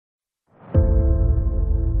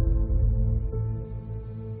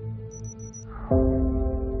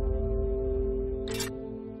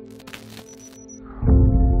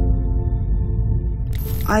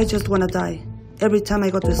I just wanna die. Every time I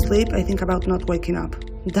go to sleep, I think about not waking up.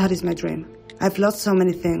 That is my dream. I've lost so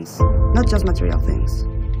many things, not just material things.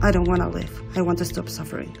 I don't wanna live. I want to stop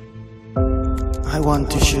suffering. I want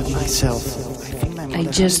to shoot myself. I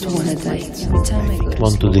just want to die.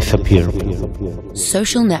 Want to disappear.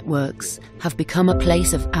 Social networks have become a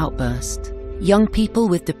place of outburst. Young people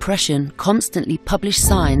with depression constantly publish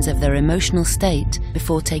signs of their emotional state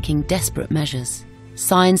before taking desperate measures.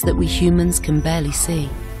 Signs that we humans can barely see.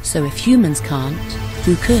 So if humans can't,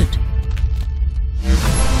 who could?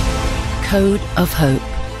 Code of Hope.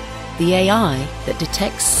 The AI that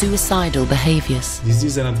detects suicidal behaviors. This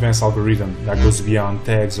is an advanced algorithm that goes beyond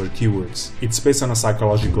tags or keywords. It's based on a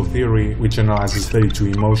psychological theory which analyzes 32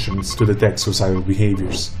 emotions to detect suicidal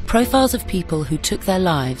behaviors. Profiles of people who took their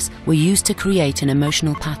lives were used to create an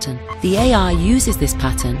emotional pattern. The AI uses this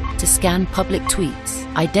pattern to scan public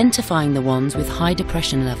tweets, identifying the ones with high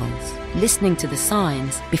depression levels, listening to the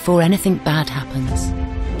signs before anything bad happens.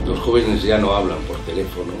 Los jóvenes ya no hablan por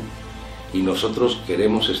teléfono. Y nosotros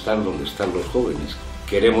queremos estar donde están los jóvenes,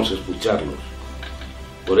 queremos escucharlos.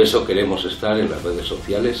 Por eso queremos estar en las redes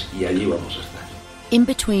sociales y allí vamos a estar. In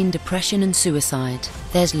between depression and suicide,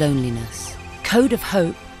 there's loneliness. Code of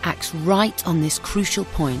Hope acts right on this crucial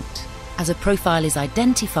point. As a profile is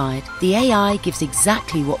identified, the AI gives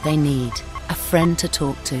exactly what they need, a friend to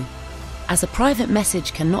talk to. As a private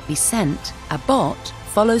message cannot be sent, a bot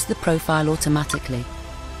follows the profile automatically.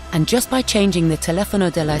 And just by changing the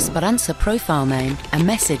Teléfono de la Esperanza profile name, a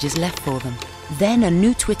message is left for them. Then a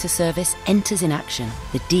new Twitter service enters in action,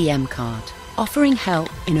 the DM card, offering help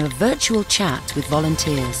in a virtual chat with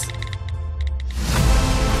volunteers.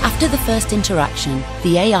 After the first interaction,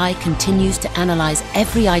 the AI continues to analyze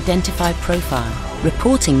every identified profile,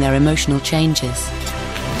 reporting their emotional changes.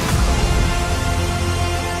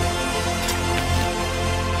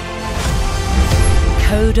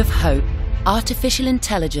 Code of Hope. Artificial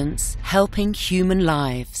intelligence helping human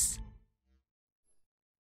lives.